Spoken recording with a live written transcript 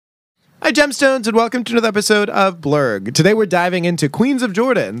Hi, Gemstones, and welcome to another episode of Blurg. Today we're diving into Queens of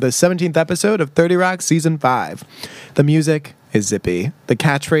Jordan, the 17th episode of 30 Rock Season 5. The music is zippy, the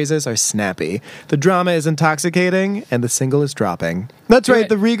catchphrases are snappy, the drama is intoxicating, and the single is dropping. That's right,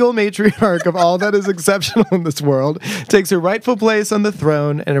 the regal matriarch of all that is exceptional in this world takes her rightful place on the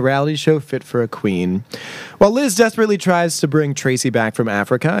throne in a reality show fit for a queen. While Liz desperately tries to bring Tracy back from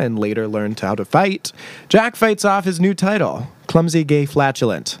Africa and later learned how to fight, Jack fights off his new title, Clumsy Gay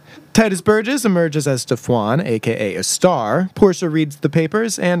Flatulent. Titus Burgess emerges as Stephon, a.k.a. a star. Portia reads the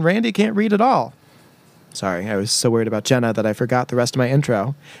papers, and Randy can't read at all. Sorry, I was so worried about Jenna that I forgot the rest of my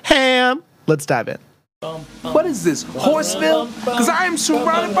intro. Ham! Let's dive in. What is this, Horseville? Because I am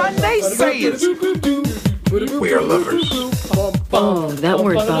surrounded by naysayers. We are lovers. Oh, that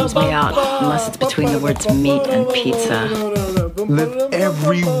word bums me out, unless it's between the words meat and pizza. Live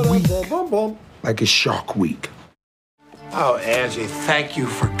every week like a Shark Week. Oh, Angie, thank you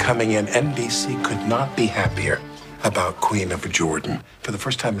for coming in. NBC could not be happier about Queen of Jordan. For the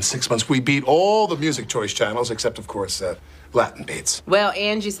first time in 6 months, we beat all the music choice channels, except, of course, Latin beats. Well,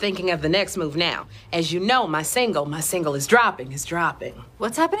 Angie's thinking of the next move now. As you know, my single is dropping.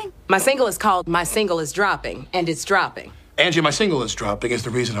 What's happening? My single is called My Single is Dropping, and it's dropping. Angie, my single is dropping is the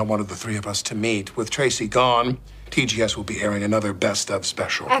reason I wanted the three of us to meet. With Tracy gone, TGS will be airing another Best of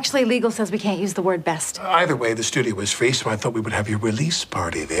special. Actually, legal says we can't use the word best. Either way, the studio is free, so I thought we would have your release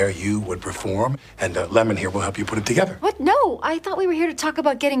party there. You would perform, and Lemon here will help you put it together. What? No, I thought we were here to talk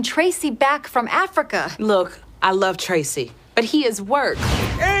about getting Tracy back from Africa. Look, I love Tracy, but he is work.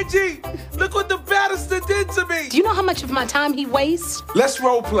 Angie, look what the barrister did to me. Do you know how much of my time he wastes? Let's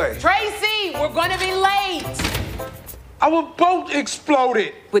role play. Tracy, we're gonna be late. Our boat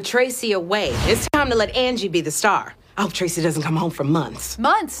exploded. With Tracy away, it's time to let Angie be the star. I hope Tracy doesn't come home for months.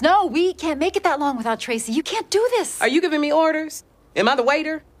 Months? No, we can't make it that long without Tracy. You can't do this. Are you giving me orders? Am I the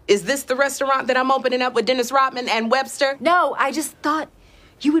waiter? Is this the restaurant that I'm opening up with Dennis Rodman and Webster? No, I just thought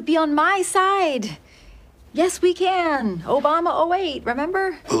you would be on my side. Yes, we can. Obama 08,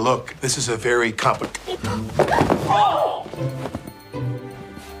 remember? Look, this is a very complicated...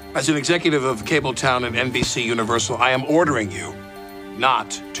 As an executive of Cabletown and NBC Universal, I am ordering you not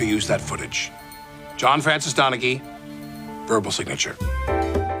to use that footage. John Francis Donaghy, verbal signature.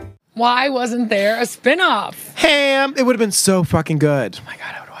 Why wasn't there a spinoff? Ham! It would have been so fucking good. Oh my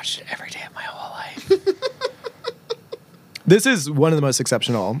God, I would have watched it every day of my whole life. This is one of the most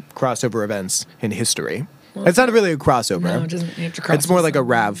exceptional crossover events in history. It's not really a crossover. No, it doesn't. You have to cross. It's more like a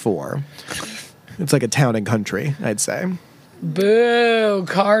RAV4. It's like a town and country, I'd say. Boo!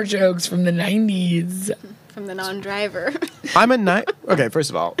 Car jokes from the 90s. From the non-driver. Okay, first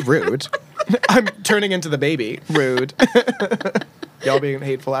of all, rude. I'm turning into the baby. Rude. Y'all being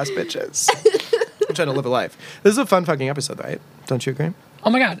hateful ass bitches. I'm trying to live a life. This is a fun fucking episode, right? Don't you agree? Oh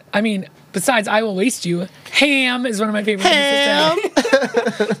my God. I mean, besides I Will Waste You, ham is one of my favorite Ham! things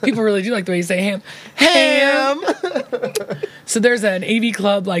to say. People really do like the way you say ham. Ham! So there's an AV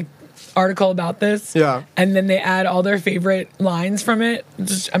Club, article about this. Yeah. And then they add all their favorite lines from it.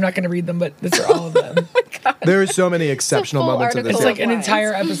 I'm not going to read them, but these are all of them. There are so many exceptional full moments of this. It's article. like an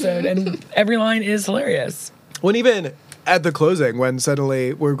entire episode, and every line is hilarious. When even at the closing, when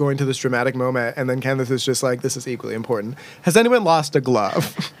suddenly we're going to this dramatic moment, and then Kenneth is just like, this is equally important. Has anyone lost a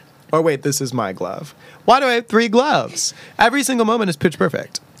glove? Or wait, this is my glove. Why do I have 3 gloves? Every single moment is pitch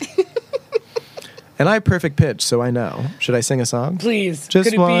perfect. And I have perfect pitch, so I know. Should I sing a song? Please.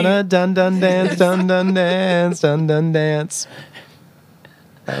 Just wanna dun dun dance, dun dun dance, dun dun dance.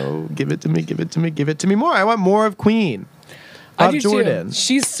 Oh, give it to me, give it to me, give it to me more. I want more of Queen. I do Jordan. too.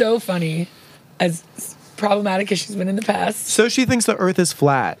 She's so funny, as problematic as she's been in the past. So she thinks the earth is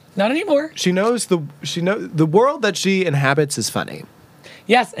flat. Not anymore. She knows the world that she inhabits is funny.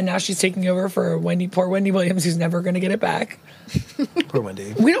 Yes, and now she's taking over for poor Wendy Williams, who's never going to get it back. Poor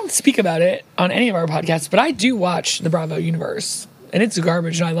Wendy. We don't speak about it on any of our podcasts, but I do watch the Bravo universe. And it's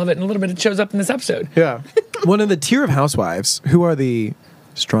garbage, and I love it. And a little bit it shows up in this episode. Yeah. One of the tier of housewives, who are the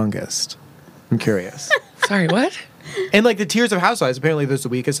strongest? I'm curious. Sorry, what? And the tiers of housewives, apparently there's the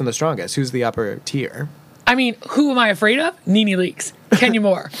weakest and the strongest. Who's the upper tier? I mean, who am I afraid of? Nene Leakes, Kenya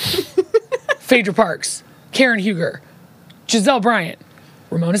Moore, Phaedra Parks, Karen Huger, Giselle Bryant,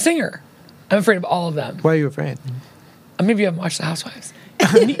 Ramona Singer. I'm afraid of all of them. Why are you afraid? Maybe you haven't watched The Housewives.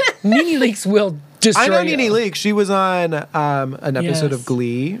 Nene Leakes will destroy I know you. Nene Leakes. She was on an episode Yes. of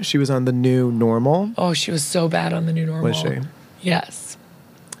Glee. She was on The New Normal. Oh, she was so bad on The New Normal. Was she? Yes.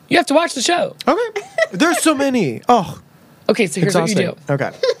 You have to watch the show. Okay. There's so many. Oh, Okay, so here's what you do. exhausting.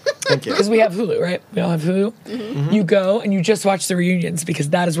 Okay. Thank you. Because we have Hulu, right? We all have Hulu. Mm-hmm. You go and you just watch the reunions because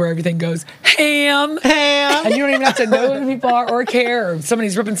that is where everything goes ham. Ham. And you don't even have to know who the people are or care. Or if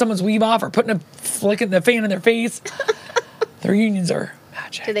somebody's ripping someone's weave off or putting a flick in the fan in their face. The reunions are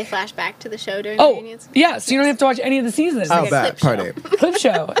magic. Do they flash back to the show during the Oh, reunions? yeah. So you don't have to watch any of the seasons. Oh, a that clip party. Clip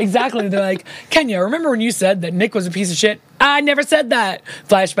show. Exactly. They're like, Kenya, remember when you said that Nick was a piece of shit? I never said that.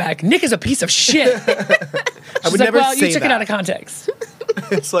 Flashback. Nick is a piece of shit. I She's would like, never well, say you took that. it out of context.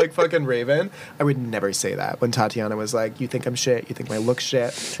 It's like fucking Raven. I would never say that. When Tatiana was like, you think I'm shit, you think my look's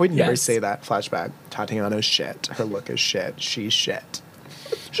shit. I would never Yes. say that. Flashback. Tatiana's shit. Her look is shit. She's shit.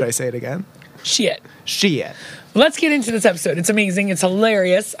 Should I say it again? Shit. Shit. Let's get into this episode. It's amazing. It's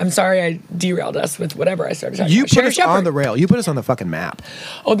hilarious. I'm sorry I derailed us with whatever I started talking You about. put Sherry us Shepherd. on the rail. You put us on the fucking map.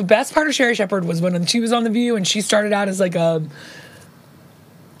 Oh, the best part of Sherry Shepherd was when she was on The View and she started out as like a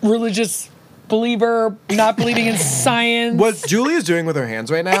religious believer, not believing in science. What Julie is doing with her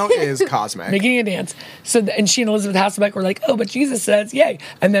hands right now is cosmic. Making a dance. So, and she and Elizabeth Hasselbeck were like, oh, but Jesus says, yay.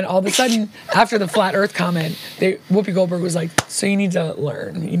 And then all of a sudden, after the flat earth comment, Whoopi Goldberg was like, so you need to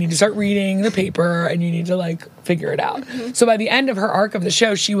learn. You need to start reading the paper and you need to like figure it out. So by the end of her arc of the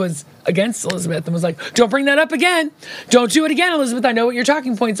show, she was against Elizabeth and was like, don't bring that up again. Don't do it again, Elizabeth. I know what your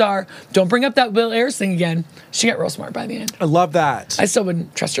talking points are. Don't bring up that Bill Ayers thing again. She got real smart by the end. I love that. I still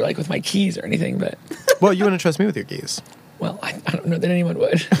wouldn't trust her like with my keys or anything, but Well, you wouldn't trust me with your keys. well, I don't know that anyone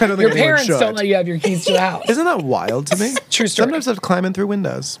would. I don't think Your anyone parents should. don't let you have your keys to the house. Isn't that wild to me? True story. Sometimes I have to climb in through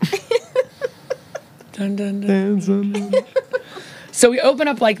windows. Dun, dun, dun. So we open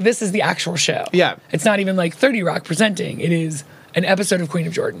up like this is the actual show. Yeah. It's not even like 30 Rock presenting. It is an episode of Queen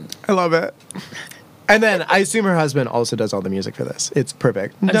of Jordan. I love it. And then I assume her husband also does all the music for this. It's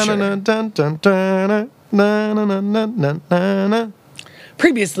perfect.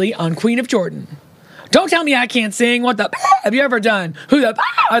 Previously on Queen of Jordan. Don't tell me I can't sing. What the have you ever done? Who the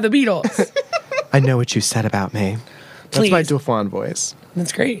are the Beatles? I know what you said about me. That's Please. my Duflan voice.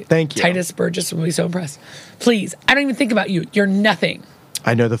 That's great. Thank you. Titus Burgess will be so impressed. Please, I don't even think about you. You're nothing.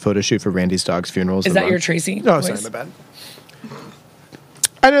 I know the photo shoot for Randy's dog's funeral. Is that your Tracy Oh, voice? sorry, my bad.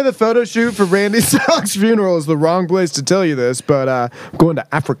 I know the photo shoot for Randy's dog's funeral is the wrong place to tell you this, but I'm going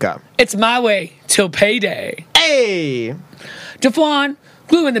to Africa. It's my way till payday. Hey! Duflan,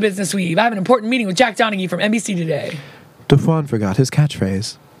 glue in the business weave. I have an important meeting with Jack Donaghy from NBC today. Duflan forgot his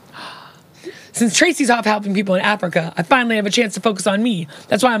catchphrase. Since Tracy's off helping people in Africa, I finally have a chance to focus on me.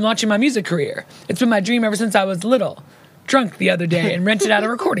 That's why I'm launching my music career. It's been my dream ever since I was little. Drunk the other day and rented out a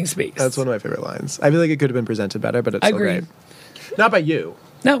recording space. That's one of my favorite lines. I feel like it could have been presented better, but it's so Agreed. great. Not by you.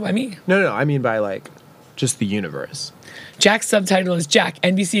 No, by me. No. I mean by, like, just the universe. Jack's subtitle is Jack,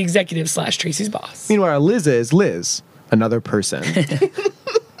 NBC executive / Tracy's boss. Meanwhile, Liz is Liz, another person.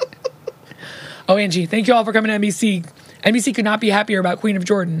 Oh, Angie, thank you all for coming to NBC. NBC could not be happier about Queen of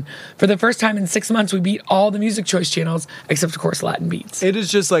Jordan. For the first time in 6 months, we beat all the music choice channels, except, of course, Latin Beats. It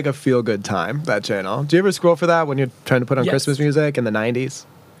is just like a feel-good time, that channel. Do you ever scroll for that when you're trying to put on Yes. Christmas music in the 90s?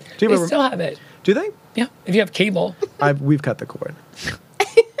 Do you They ever? still have it. Do they? Yeah, if you have cable. We've cut the cord.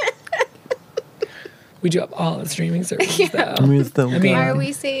 We do have all the streaming services, though. I mean, Are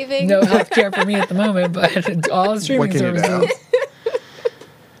we saving? No healthcare for me at the moment, but all the streaming What can you do? services.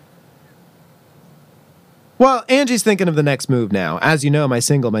 Well, Angie's thinking of the next move now. As you know, my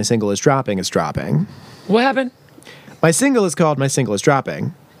single is dropping, is dropping. What happened? My single is called My Single is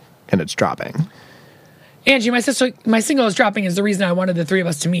Dropping, and it's dropping. Angie, my single is dropping is the reason I wanted the three of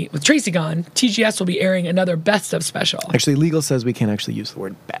us to meet. With Tracy gone, TGS will be airing another Best of special. Actually, legal says we can't actually use the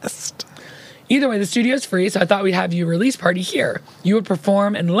word best. Either way, the studio's free, so I thought we'd have you release party here. You would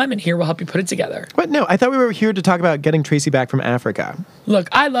perform, and Lemon here will help you put it together. What? No, I thought we were here to talk about getting Tracy back from Africa. Look,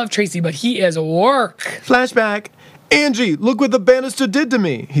 I love Tracy, but he is work. Flashback. Angie, look what the banister did to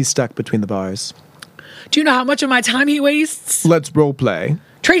me. He's stuck between the bars. Do you know how much of my time he wastes? Let's role play.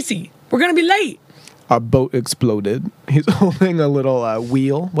 Tracy, we're gonna be late. Our boat exploded. He's holding a little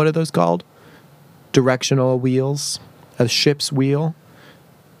wheel. What are those called? Directional wheels. A ship's wheel.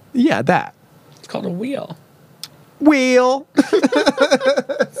 Yeah, that. It's called a wheel. Wheel.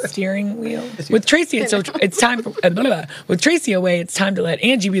 Steering wheel. With Tracy, it's time for with Tracy away. It's time to let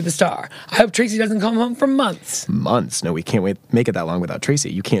Angie be the star. I hope Tracy doesn't come home for months. Months. No, we can't make it that long without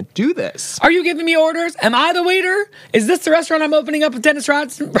Tracy. You can't do this. Are you giving me orders? Am I the waiter? Is this the restaurant I'm opening up with Dennis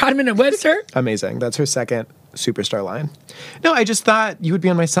Rodman and Webster? Amazing. That's her second superstar line. No, I just thought you would be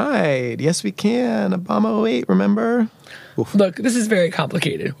on my side. Yes, we can. Obama 08, remember? Oof. Look, this is very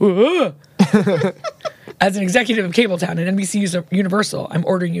complicated. As an executive of Cabletown and NBC Universal, I'm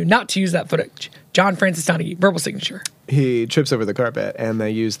ordering you not to use that footage. John Francis Donaghy, verbal signature. He trips over the carpet, and they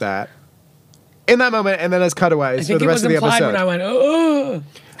use that in that moment, and then as cutaways for the rest of the I think it was implied episode. when I went, oh.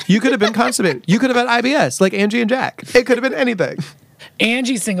 You could have been constipated. You could have had IBS, like Angie and Jack. It could have been anything.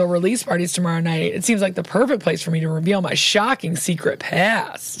 Angie's single release party's tomorrow night. It seems like the perfect place for me to reveal my shocking secret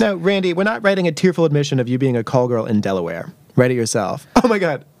past. No, Randy, we're not writing a tearful admission of you being a call girl in Delaware. Write it yourself. Oh my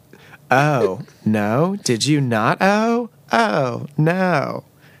God. Oh, no? Did you not? Oh, no.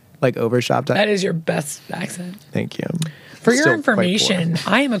 Like overshopped. That is your best accent. Thank you. For your Still information,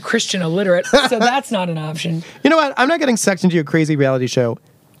 I am a Christian illiterate, so that's not an option. You know what? I'm not getting sucked into your crazy reality show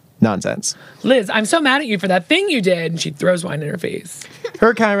nonsense. Liz, I'm so mad at you for that thing you did. And she throws wine in her face.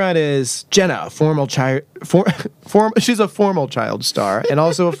 Her Chiron is Jenna, she's a formal child star and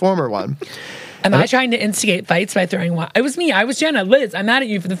also a former one. Am I trying to instigate fights by throwing wine? It was me. I was Jenna. Liz, I'm mad at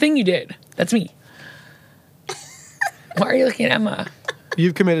you for the thing you did. That's me. Why are you looking at Emma?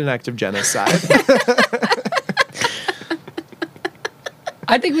 You've committed an act of genocide.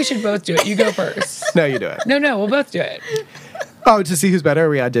 I think we should both do it. You go first. No, you do it. No, we'll both do it. Oh, to see who's better? Are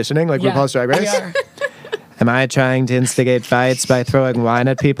we auditioning like RuPaul's Drag Race? We are. Am I trying to instigate fights by throwing wine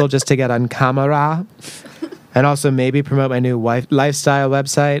at people just to get on camera? And also maybe promote my new lifestyle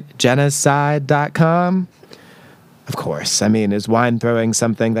website, genocide.com? Of course. I mean, is wine throwing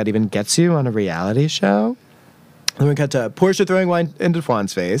something that even gets you on a reality show? Then we cut to Portia throwing wine into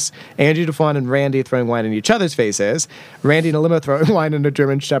Dauphin's face, Angie, Dauphin, and Randy throwing wine in each other's faces, Randy and a limo throwing wine into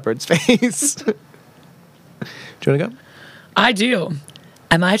German Shepherd's face. Do you want to go? I do.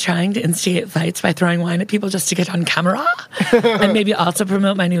 Am I trying to instigate fights by throwing wine at people just to get on camera? And maybe also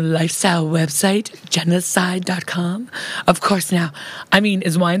promote my new lifestyle website, genocide.com? Of course now. I mean,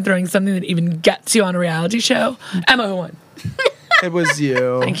 is wine throwing something that even gets you on a reality show? Emma, who won? It was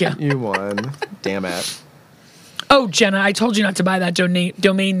you. Thank you. You won. Damn it. Oh, Jenna, I told you not to buy that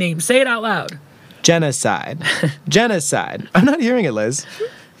domain name. Say it out loud. Genocide. Genocide. I'm not hearing it, Liz.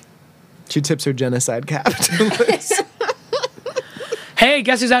 She tips her genocide cap to Liz. Hey,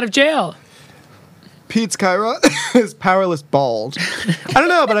 guess who's out of jail? Pete's Chiron is powerless bald. I don't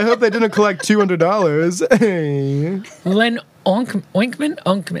know, but I hope they didn't collect $200. Hey. Lynn Onkman.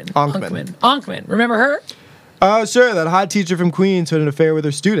 Remember her? Oh, sure, that hot teacher from Queens who had an affair with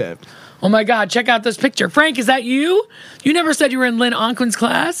her student. Oh my God, check out this picture. Frank, is that you? You never said you were in Lynn Onkman's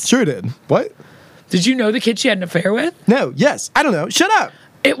class? Sure did. What? Did you know the kid she had an affair with? No, yes, I don't know. Shut up.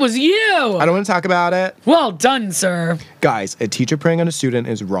 It was you. I don't want to talk about it. Well done, sir. Guys, a teacher preying on a student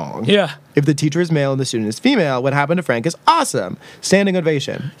is wrong. Yeah. If the teacher is male and the student is female, what happened to Frank is awesome. Standing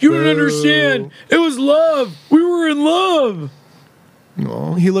ovation. You don't understand. It was love. We were in love.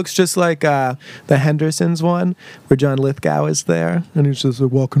 Oh, he looks just like the Hendersons one, where John Lithgow is there, and he's just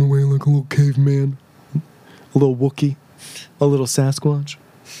walking away like a little caveman, a little Wookiee, a little Sasquatch.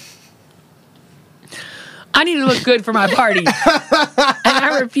 I need to look good for my party, and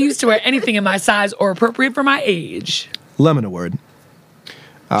I refuse to wear anything in my size or appropriate for my age. Lemon award.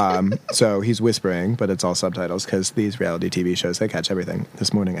 So he's whispering, but it's all subtitles because these reality TV shows, they catch everything.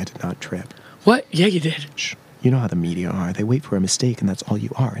 This morning I did not trip. What? Yeah, you did. Shh. You know how the media are. They wait for a mistake, and that's all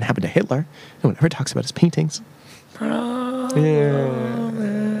you are. It happened to Hitler. No one ever talks about his paintings. Yeah.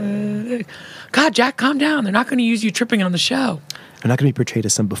 God, Jack, calm down. They're not going to use you tripping on the show. I'm not going to be portrayed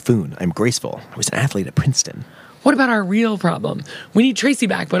as some buffoon. I'm graceful. I was an athlete at Princeton. What about our real problem? We need Tracy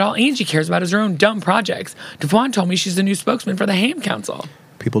back, but all Angie cares about is her own dumb projects. Dauphin told me she's the new spokesman for the Ham Council.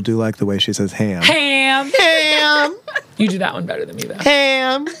 People do like the way she says ham. Ham! Ham! You do that one better than me, though.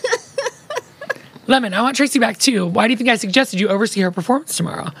 Ham! Lemon, I want Tracy back, too. Why do you think I suggested you oversee her performance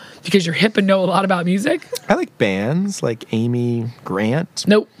tomorrow? Because you're hip and know a lot about music? I like bands, like Amy Grant.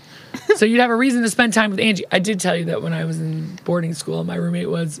 Nope. So you'd have a reason to spend time with Angie. I did tell you that when I was in boarding school, my roommate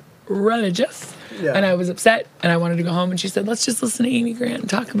was religious. Yeah. And I was upset, and I wanted to go home, and she said, let's just listen to Amy Grant and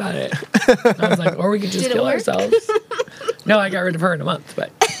talk about it. And I was like, or we could just kill ourselves. No, I got rid of her in a month,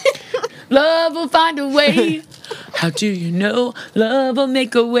 but... Love will find a way. How do you know? Love will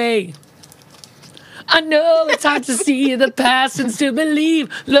make a way. I know it's hard to see the past and still believe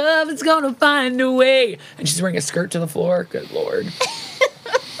love is gonna find a way. And she's wearing a skirt to the floor. Good Lord.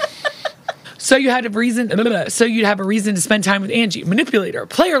 So you'd have a reason to spend time with Angie, manipulator,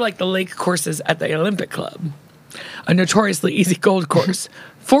 player like the lake courses at the Olympic Club, a notoriously easy gold course.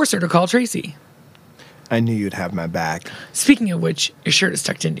 Force her to call Tracy. I knew you'd have my back. Speaking of which, your shirt is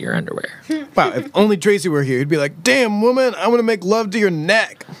tucked into your underwear. Wow, if only Tracy were here, he'd be like, damn, woman, I want to make love to your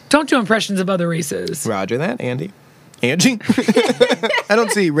neck. Don't do impressions of other races. Roger that, Andy. Angie? I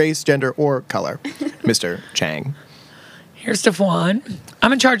don't see race, gender, or color, Mr. Chang. Here's Stephon.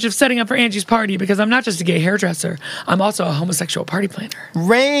 I'm in charge of setting up for Angie's party because I'm not just a gay hairdresser. I'm also a homosexual party planner.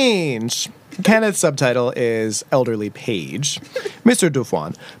 Range. Kenneth's subtitle is Elderly Page. Mr.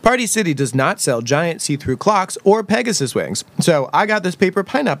 Dufuan, Party City does not sell giant see-through clocks or Pegasus wings, so I got this paper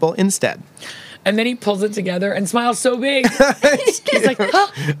pineapple instead. And then he pulls it together and smiles so big. He's like,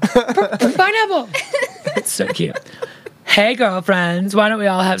 pineapple. It's so cute. Hey, girlfriends, why don't we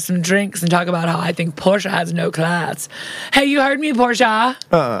all have some drinks and talk about how I think Portia has no class? Hey, you heard me, Portia?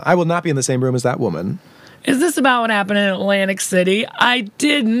 I will not be in the same room as that woman. Is this about what happened in Atlantic City? I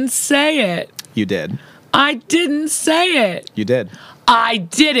didn't say it. You did. I didn't say it. You did. I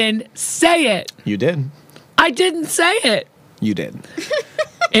didn't say it. You did. I didn't say it. You did.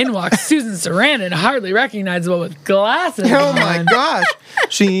 In walks Susan Sarandon, hardly recognizable with glasses Oh on. my gosh.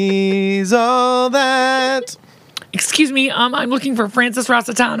 She's all that. Excuse me, I'm looking for Francis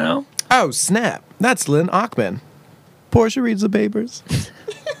Rossitano. Oh, snap. That's Lynn Ockman. Portia reads the papers.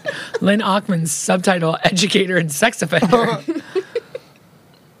 Lynn Ockman's subtitle, Educator and Sex Offender.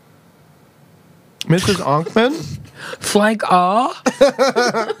 Mrs. Ockman? Flank aw.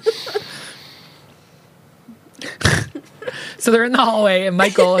 So they're in the hallway, and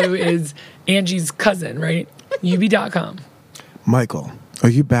Michael, who is Angie's cousin, right? UB.com. Michael, are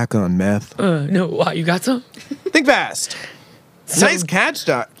you back on meth? No, why, you got some? Think fast. So Nice catch,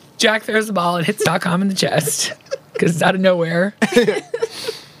 Doc. Jack throws the ball and hits .com in the chest, because it's out of nowhere.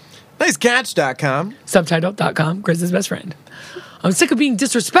 Nice catch.com. Subtitle.com, Grizz's best friend. I'm sick of being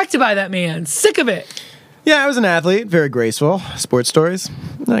disrespected by that man. Sick of it. Yeah, I was an athlete, very graceful. Sports stories,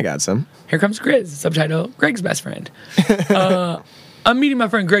 I got some. Here comes Grizz, subtitle, Greg's best friend. I'm meeting my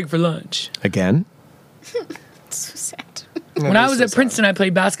friend Greg for lunch. Again? So sad. When I was at Princeton, I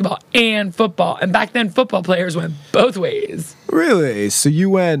played basketball and football. And back then, football players went both ways. Really? So you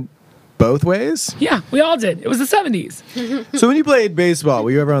went both ways? Yeah, we all did. It was the 70s. So when you played baseball,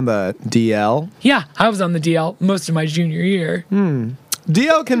 were you ever on the DL? Yeah, I was on the DL most of my junior year.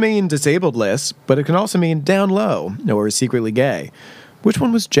 DL can mean disabled list, but it can also mean down low or secretly gay. Which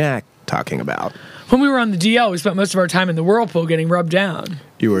one was Jack talking about? When we were on the DL, we spent most of our time in the whirlpool getting rubbed down.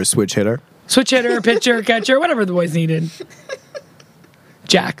 You were a switch hitter? Switch hitter, pitcher, catcher, whatever the boys needed.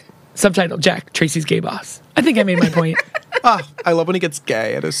 Jack. Subtitle, Jack, Tracy's gay boss. I think I made my point. I love when he gets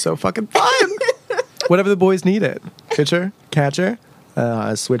gay. It is so fucking fun. Whatever the boys needed. Pitcher, catcher,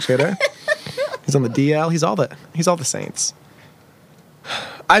 switch hitter. He's on the DL. He's all the saints.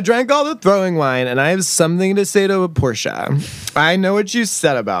 I drank all the throwing wine, and I have something to say to Portia. I know what you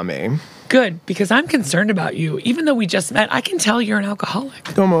said about me. Good, because I'm concerned about you. Even though we just met, I can tell you're an alcoholic.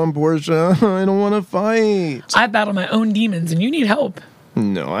 Come on, Portia. I don't want to fight. I've battled my own demons, and you need help.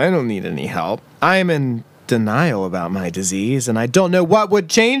 No, I don't need any help. I am in denial about my disease, and I don't know what would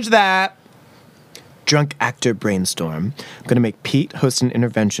change that. Drunk actor brainstorm. I'm going to make Pete host an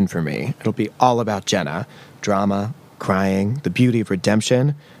intervention for me. It'll be all about Jenna. Drama, crying, the beauty of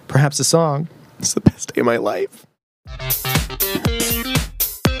redemption, perhaps a song. It's the best day of my life.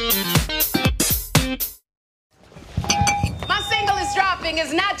 My single is dropping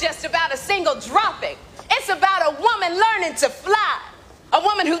is not just about a single dropping. It's about a woman learning to fly. A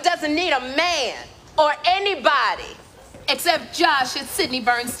woman who doesn't need a man or anybody. Except Josh at Sydney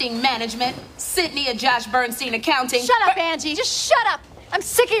Bernstein Management, Sydney at Josh Bernstein Accounting. Shut up, Angie. Just shut up. I'm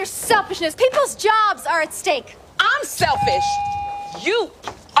sick of your selfishness. People's jobs are at stake. I'm selfish. You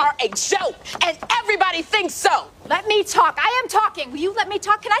are a joke, and everybody thinks so. Let me talk. I am talking. Will you let me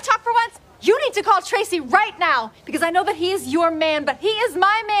talk? Can I talk for once? You need to call Tracy right now, because I know that he is your man, but he is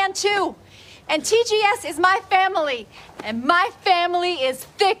my man too. And TGS is my family, and my family is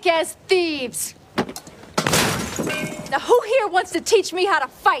thick as thieves. Now, who here wants to teach me how to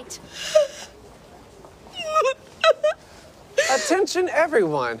fight? Attention,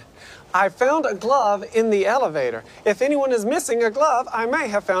 everyone. I found a glove in the elevator. If anyone is missing a glove, I may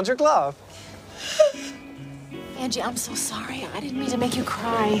have found your glove. Angie, I'm so sorry. I didn't mean to make you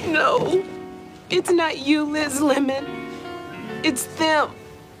cry. No, it's not you, Liz Lemon. It's them.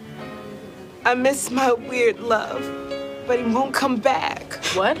 I miss my weird love, but he won't come back.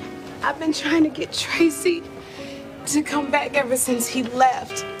 What? I've been trying to get Tracy to come back ever since he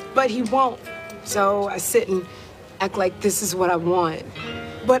left, but he won't. So I sit and act like this is what I want.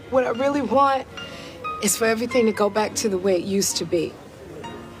 But what I really want is for everything to go back to the way it used to be.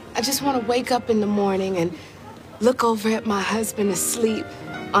 I just want to wake up in the morning and look over at my husband asleep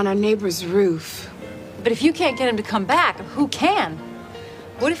on our neighbor's roof. But if you can't get him to come back, who can?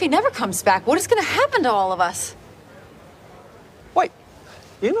 What if he never comes back? What is going to happen to all of us? Wait,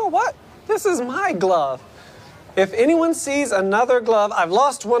 you know what? This is my glove. If anyone sees another glove, I've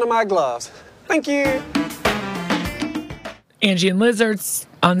lost one of my gloves. Thank you. Angie and Liz are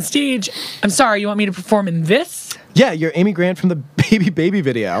on stage. I'm sorry, you want me to perform in this? Yeah, you're Amy Grant from the Baby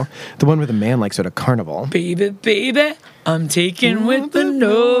video. The one with the man like sort of carnival. Baby, I'm taken with the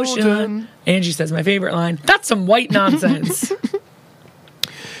notion. Angie says my favorite line. That's some white nonsense.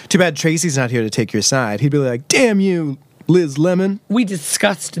 Too bad Tracy's not here to take your side. He'd be like, damn you, Liz Lemon. We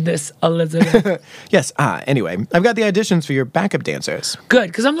discussed this, Elizabeth. Yes, anyway, I've got the auditions for your backup dancers. Good,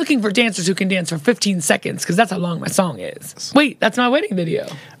 because I'm looking for dancers who can dance for 15 seconds, because that's how long my song is. Wait, that's my wedding video.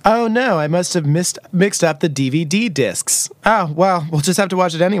 Oh no, I must have mixed up the DVD discs. Oh, well, we'll just have to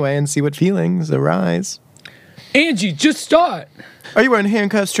watch it anyway and see what feelings arise. Angie, just start. Are you wearing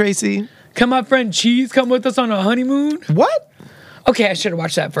handcuffs, Tracy? Can my friend Cheese come with us on a honeymoon? What? Okay, I should have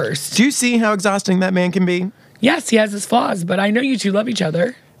watched that first. Do you see how exhausting that man can be? Yes, he has his flaws, but I know you two love each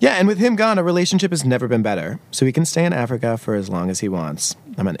other. Yeah, and with him gone, a relationship has never been better. So he can stay in Africa for as long as he wants.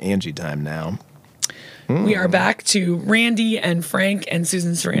 I'm on Angie time now. We are back to Randy and Frank and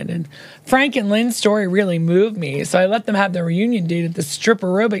Susan Sarandon. Frank and Lynn's story really moved me, so I let them have their reunion date at the strip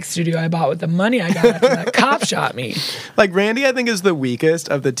aerobic studio I bought with the money I got after that cop shot me. Like, Randy, I think, is the weakest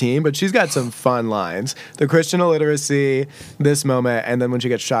of the team, but she's got some fun lines. The Christian illiteracy, this moment, and then when she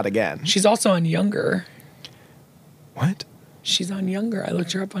gets shot again. She's also on Younger. What? She's on Younger. I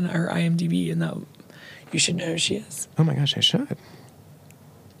looked her up on her IMDb, and you should know who she is. Oh my gosh, I should.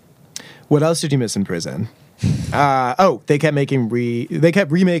 What else did you miss in prison? They kept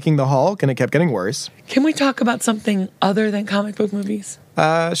remaking the Hulk, and it kept getting worse. Can we talk about something other than comic book movies?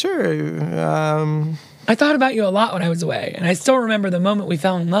 Sure. I thought about you a lot when I was away, and I still remember the moment we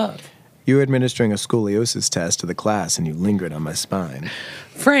fell in love. You were administering a scoliosis test to the class, and you lingered on my spine.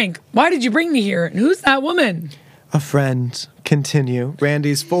 Frank, why did you bring me here? And who's that woman? A friend. Continue.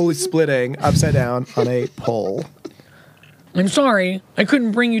 Randy's fully splitting upside down on a pole. I'm sorry. I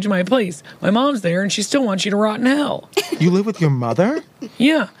couldn't bring you to my place. My mom's there, and she still wants you to rot in hell. You live with your mother?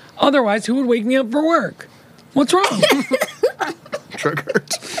 Yeah. Otherwise, who would wake me up for work? What's wrong?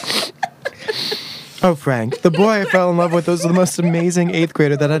 Triggered. Oh, Frank, the boy I fell in love with was the most amazing 8th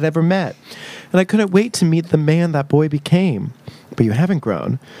grader that I'd ever met. And I couldn't wait to meet the man that boy became. But you haven't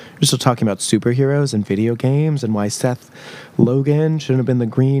grown. You're still talking about superheroes and video games and why Seth Logan shouldn't have been the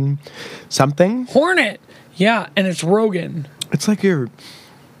green something. Hornet. Yeah, and it's Rogan. It's like you're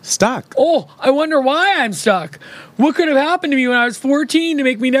stuck. Oh, I wonder why I'm stuck. What could have happened to me when I was 14 to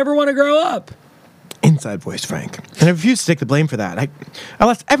make me never want to grow up? Inside voice, Frank. And I refuse to take the blame for that. I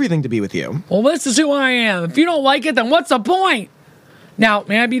left everything to be with you. Well, this is who I am. If you don't like it, then what's the point? Now,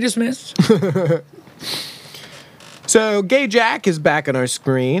 may I be dismissed? So, Gay Jack is back on our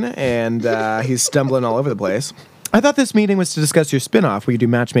screen, and he's stumbling all over the place. I thought this meeting was to discuss your spin-off where you do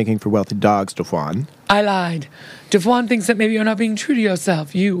matchmaking for wealthy dogs, Daphwan. I lied. Daphwan thinks that maybe you're not being true to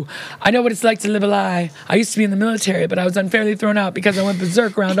yourself. I know what it's like to live a lie. I used to be in the military, but I was unfairly thrown out because I went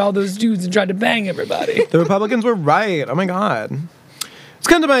berserk around all those dudes and tried to bang everybody. The Republicans were right. Oh my God. It's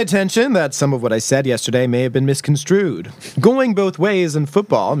come to my attention that some of what I said yesterday may have been misconstrued. Going both ways in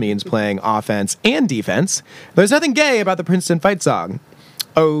football means playing offense and defense. There's nothing gay about the Princeton fight song.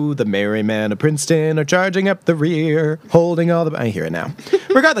 Oh, the merry men of Princeton are charging up the rear, holding all the... I hear it now.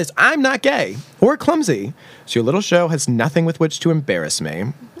 Regardless, I'm not gay or clumsy, so your little show has nothing with which to embarrass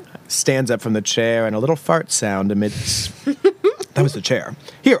me. Stands up from the chair and a little fart sound amidst... That was the chair.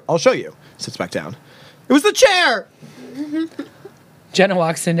 Here, I'll show you. Sits back down. It was the chair! Jenna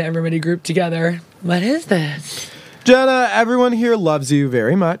walks into everybody grouped together. What is this? Jenna, everyone here loves you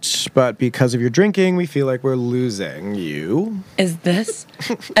very much, but because of your drinking, we feel like we're losing you. Is this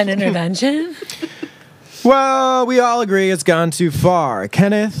an intervention? Well, we all agree it's gone too far.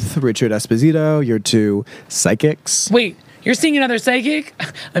 Kenneth, Richard Esposito, you're two psychics. Wait, you're seeing another psychic?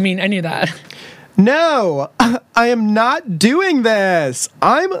 I mean, I knew that. No, I am not doing this.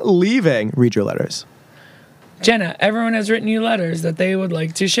 I'm leaving. Read your letters. Jenna, everyone has written you letters that they would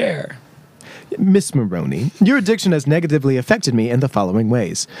like to share. Miss Maroney, your addiction has negatively affected me in the following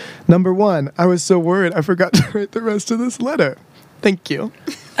ways. Number 1, I was so worried I forgot to write the rest of this letter. Thank you.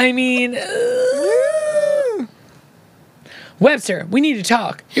 I mean... Webster, we need to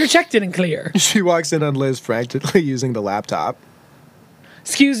talk. Your check didn't clear. She walks in on Liz frantically using the laptop.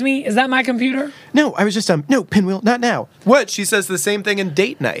 Excuse me, is that my computer? No, I was just, no, Pinwheel, not now. What? She says the same thing in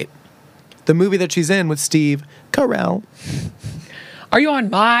Date Night. The movie that she's in with Steve Carell. Are you on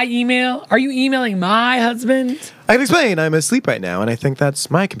my email? Are you emailing my husband? I can explain. I'm asleep right now, and I think that's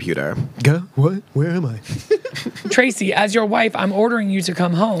my computer. What? Where am I? Tracy, as your wife, I'm ordering you to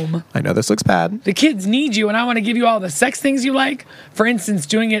come home. I know this looks bad. The kids need you, and I want to give you all the sex things you like. For instance,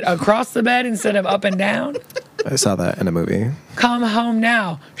 doing it across the bed instead of up and down. I saw that in a movie. Come home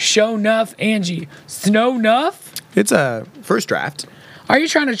now. Show nuff, Angie. Snow nuff? It's a first draft. Are you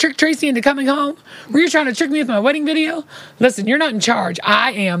trying to trick Tracy into coming home? Were you trying to trick me with my wedding video? Listen, you're not in charge.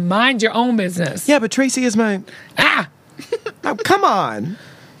 I am. Mind your own business. Yeah, but Tracy is my... Ah! Oh, come on.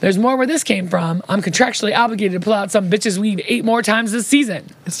 There's more where this came from. I'm contractually obligated to pull out some bitch's weave 8 more times this season.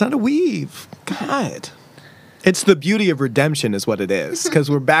 It's not a weave. God. It's the beauty of redemption is what it is, because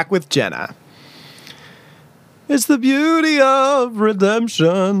we're back with Jenna. It's the beauty of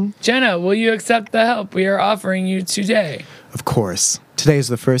redemption. Jenna, will you accept the help we are offering you today? Of course. Today is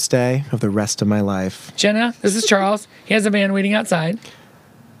the first day of the rest of my life. Jenna, this is Charles. He has a van waiting outside.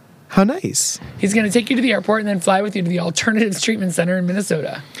 How nice. He's going to take you to the airport and then fly with you to the Alternatives Treatment Center in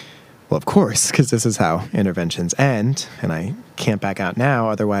Minnesota. Well, of course, because this is how interventions end, and I can't back out now,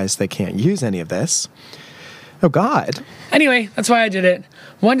 otherwise they can't use any of this. Oh, God. Anyway, that's why I did it.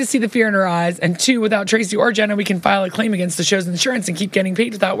 1, to see the fear in her eyes, and 2, without Tracy or Jenna, we can file a claim against the show's insurance and keep getting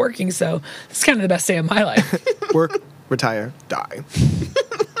paid without working, so it's kind of the best day of my life. Work, retire, die.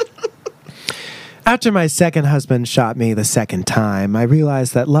 After my second husband shot me the second time, I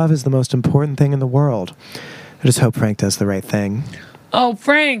realized that love is the most important thing in the world. I just hope Frank does the right thing. Oh,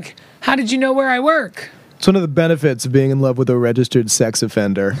 Frank, how did you know where I work? It's one of the benefits of being in love with a registered sex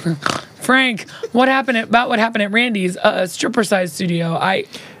offender. Frank, what happened at Randy's stripper-sized studio?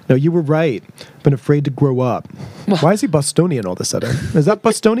 No, you were right. Been afraid to grow up. Why is he Bostonian all of a sudden? Is that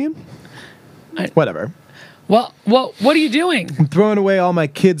Bostonian? Whatever. Well, what are you doing? I'm throwing away all my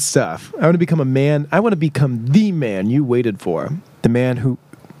kids' stuff. I want to become a man. I want to become the man you waited for. The man who...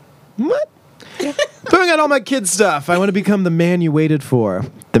 What? Throwing out all my kids' stuff. I want to become the man you waited for.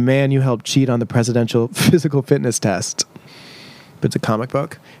 The man you helped cheat on the presidential physical fitness test. But it's a comic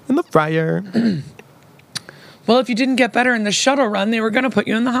book. In the fryer. Well, if you didn't get better in the shuttle run, they were going to put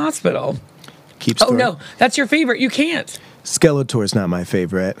you in the hospital. Oh, no. That's your favorite. You can't. Skeletor's not my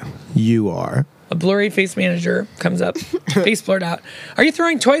favorite. You are. A blurry face manager comes up, face blurred out. Are you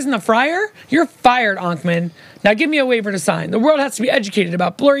throwing toys in the fryer? You're fired, Onkman. Now give me a waiver to sign. The world has to be educated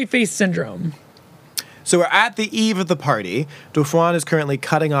about blurry face syndrome. So we're at the eve of the party. Dauphin is currently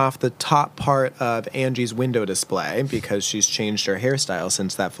cutting off the top part of Angie's window display because she's changed her hairstyle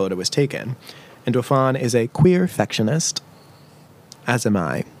since that photo was taken. And Dauphin is a queer-fectionist, as am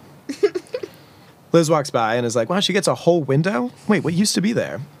I. Liz walks by and is like, wow, she gets a whole window? Wait, what used to be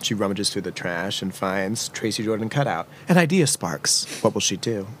there? She rummages through the trash and finds Tracy Jordan cutout. An idea sparks. What will she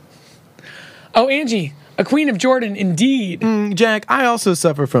do? Oh, Angie, a queen of Jordan indeed. Jack, I also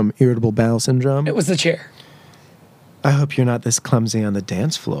suffer from irritable bowel syndrome. It was the chair. I hope you're not this clumsy on the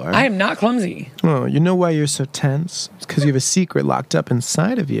dance floor. I am not clumsy. Oh, you know why you're so tense? It's because you have a secret locked up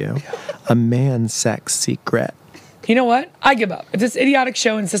inside of you. A man-sex secret. You know what? I give up. If this idiotic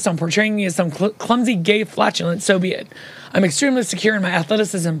show insists on portraying me as some clumsy gay flatulence, so be it. I'm extremely secure in my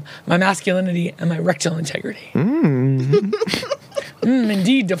athleticism, my masculinity, and my rectal integrity.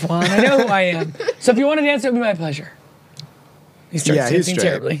 Indeed, Dauphin. I know who I am. So if you want to dance, it would be my pleasure. He starts dancing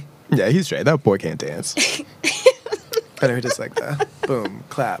terribly. Yeah, he's straight. That boy can't dance. I know he just like the boom,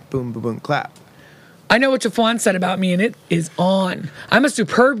 clap, boom, boom, boom, clap. I know what Dauphin said about me, and it is on. I'm a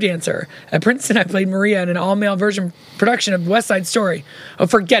superb dancer. At Princeton, I played Maria in an all-male version production of West Side Story. Oh,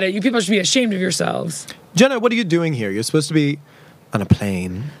 forget it. You people should be ashamed of yourselves. Jenna, what are you doing here? You're supposed to be on a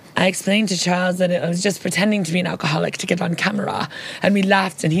plane. I explained to Charles that I was just pretending to be an alcoholic to get on camera, and we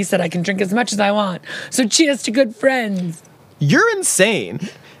laughed, and he said I can drink as much as I want. So cheers to good friends. You're insane.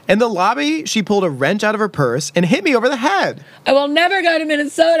 In the lobby, she pulled a wrench out of her purse and hit me over the head. I will never go to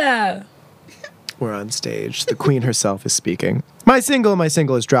Minnesota. We're on stage. The queen herself is speaking. My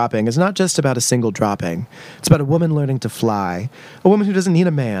single is dropping is not just about a single dropping. It's about a woman learning to fly. A woman who doesn't need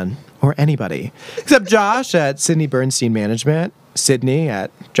a man or anybody. Except Josh at Sydney Bernstein Management, Sydney at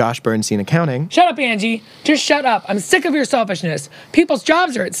Josh Bernstein Accounting. Shut up, Angie. Just shut up. I'm sick of your selfishness. People's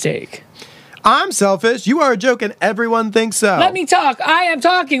jobs are at stake. I'm selfish. You are a joke and everyone thinks so. Let me talk. I am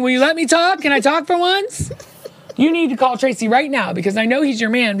talking. Will you let me talk? Can I talk for once? You need to call Tracy right now because I know he's your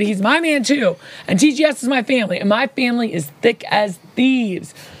man, but he's my man too. And TGS is my family, and my family is thick as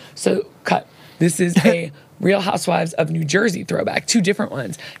thieves. So, cut. This is a Real Housewives of New Jersey throwback. 2 different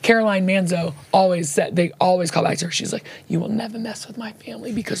ones. Caroline Manzo they always call back to her. She's like, you will never mess with my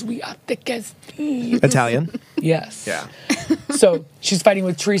family because we are thick as thieves. Italian? Yes. Yeah. So she's fighting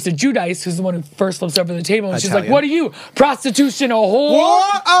with Teresa Giudice, who's the one who first flips over the table. And she's Italian. like, what are you? Prostitution, a whore?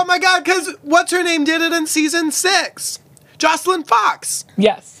 What? Oh my God, because what's her name did it in season 6? Jocelyn Fox.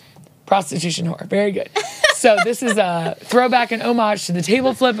 Yes. Prostitution whore. Very good. So this is a throwback and homage to the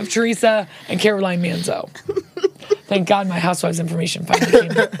table flip of Teresa and Caroline Manzo. Thank God my Housewives information finally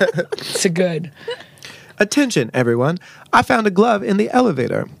came. So good. Attention, everyone. I found a glove in the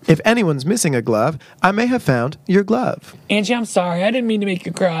elevator. If anyone's missing a glove, I may have found your glove. Angie, I'm sorry. I didn't mean to make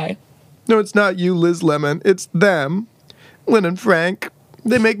you cry. No, it's not you, Liz Lemon. It's them. Lynn and Frank.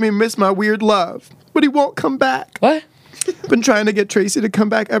 They make me miss my weird love. But he won't come back. What? Been trying to get Tracy to come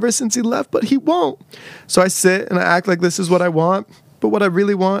back ever since he left, but he won't. So I sit and I act like this is what I want. But what I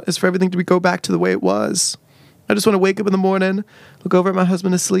really want is for everything to go back to the way it was. I just want to wake up in the morning, look over at my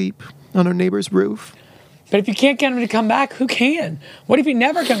husband asleep on our neighbor's roof. But if you can't get him to come back, who can? What if he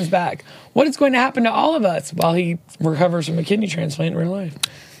never comes back? What is going to happen to all of us while he recovers from a kidney transplant in real life?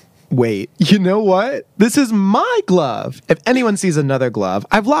 Wait, you know what? This is my glove. If anyone sees another glove,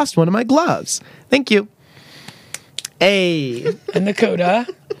 I've lost one of my gloves. Thank you. Hey. And the coda,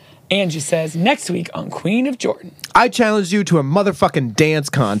 Angie says, next week on Queen of Jordan. I challenged you to a motherfucking dance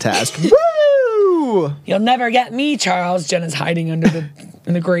contest. Woo! You'll never get me, Charles. Jenna's hiding under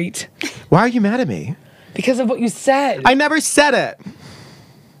in the grate. Why are you mad at me? Because of what you said. I never said it.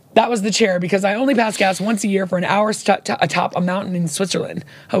 That was the chair, because I only pass gas once a year for an hour atop a mountain in Switzerland.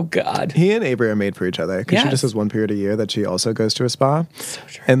 Oh, God. He and Avery are made for each other, because she Yes. just has one period a year that she also goes to a spa. So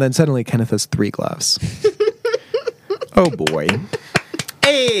true. And then suddenly Kenneth has 3 gloves. Oh, boy.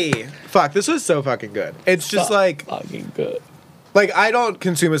 Hey! Fuck, this was so fucking good. It's just fucking good. Like, I don't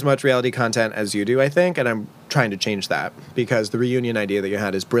consume as much reality content as you do, I think, and I'm trying to change that because the reunion idea that you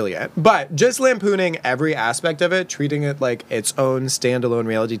had is brilliant. But just lampooning every aspect of it, treating it like its own standalone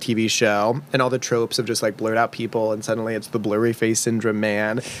reality TV show, and all the tropes of just like blurred out people, and suddenly it's the blurry face syndrome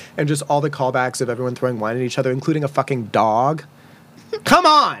man, and just all the callbacks of everyone throwing wine at each other, including a fucking dog. Come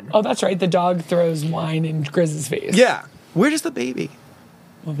on! Oh, that's right. The dog throws wine in Grizz's face. Yeah. Where does the baby?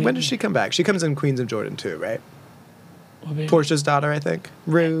 Well, baby. When does she come back? She comes in Queens of Jordan too, right? Well, baby. Portia's daughter, I think.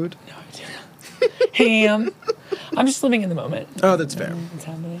 Rude. No idea. Ham. I'm just living in the moment. Oh, that's fair. What's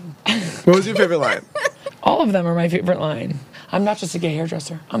happening? What was your favorite line? All of them are my favorite line. I'm not just a gay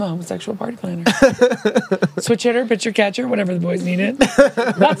hairdresser. I'm a homosexual party planner. Switch hitter, pitcher catcher, whatever the boys needed.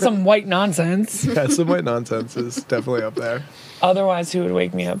 That's some white nonsense. Yeah, some white nonsense is definitely up there. Otherwise, who would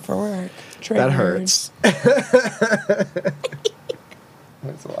wake me up for work? That hurts.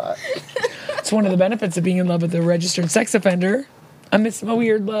 That's a lot. It's one of the benefits of being in love with a registered sex offender. I miss my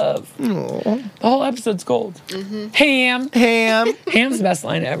weird love. Aww. The whole episode's gold. Mm-hmm. Ham. Ham's the best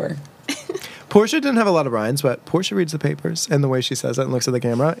line ever. Portia didn't have a lot of rhymes, but Portia reads the papers, and the way she says it and looks at the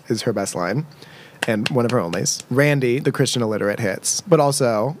camera is her best line, and one of her onlys. Randy, the Christian illiterate, hits, but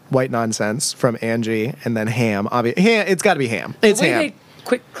also white nonsense from Angie, and then Ham. It's got to be Ham. It's the way Ham. they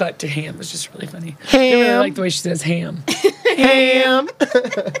quick cut to Ham was just really funny. Ham. I really like the way she says ham. Ham.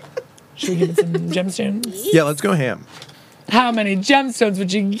 Should we give it some gemstones? Yeah, let's go Ham. How many gemstones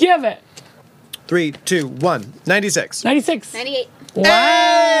would you give it? 3, 2, 1. 96. 96. 98. Wow.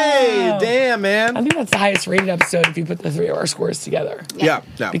 Hey, damn, man. I think that's the highest rated episode if you put the 3 of our scores together. Yeah.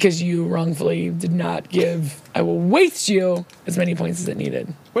 Because you wrongfully did not give I Will Waste You as many points as it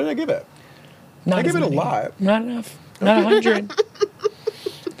needed. What did I give it? Not I as give it a many. lot. Not enough. Not 100.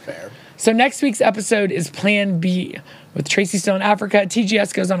 Fair. So next week's episode is Plan B. With Tracy still in Africa,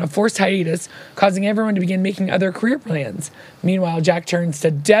 TGS goes on a forced hiatus, causing everyone to begin making other career plans. Meanwhile, Jack turns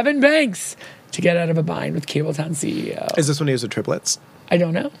to Devin Banks to get out of a bind with Cabletown CEO. Is this when he was with triplets? I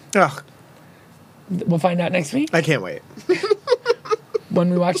don't know. Ugh, We'll find out next week I can't wait.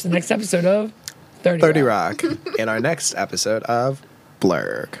 when we watch the next episode of 30 Rock. In our next episode of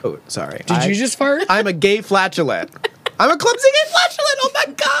Blurg. Oh, sorry. Did you just fart? I'm a gay flatulent. I'm a clumsy gay flatulent. Oh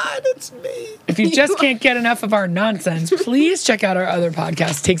my God, it's me. If you just can't get enough of our nonsense, please check out our other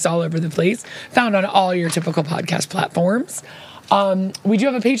podcast, Takes All Over the Place, found on all your typical podcast platforms. We do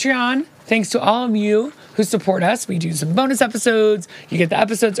have a Patreon. Thanks to all of you who support us. We do some bonus episodes. You get the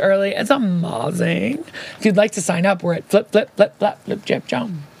episodes early. It's amazing. If you'd like to sign up, we're at flip, jab,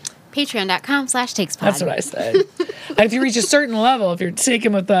 jump. Patreon.com/takespod. That's what I said. And if you reach a certain level, if you're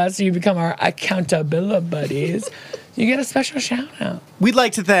sticking with us, you become our accountability buddies, you get a special shout out. We'd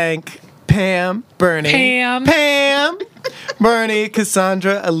like to thank Pam, Bernie, Bernie,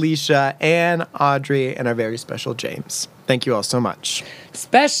 Cassandra, Alicia, and Audrey, and our very special James. Thank you all so much.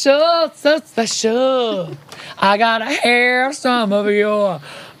 Special, so special. I gotta have some of your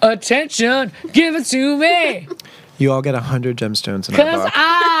attention. Give it to me. You all get 100 gemstones in our Cause book.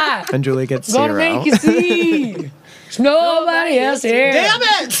 I And Julie gets 0. gonna make you see. There's nobody else here. Damn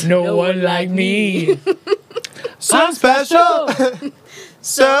it! No one like me. So I'm special.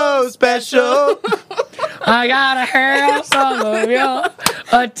 So special. I gotta have some of your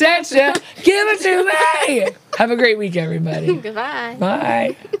attention. Give it to me. Have a great week, everybody. Goodbye.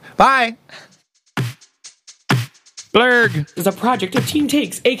 Bye. Bye. Blurg is a project of Team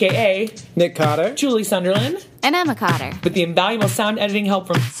Takes, a.k.a. Nick Cotter, Julie Sunderland, And Emma Cotter. with the invaluable sound editing help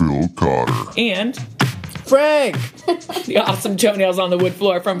from Phil Cotter. and Frank. the awesome toenails on the wood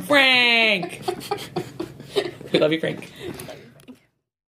floor from Frank. We love you, Frank.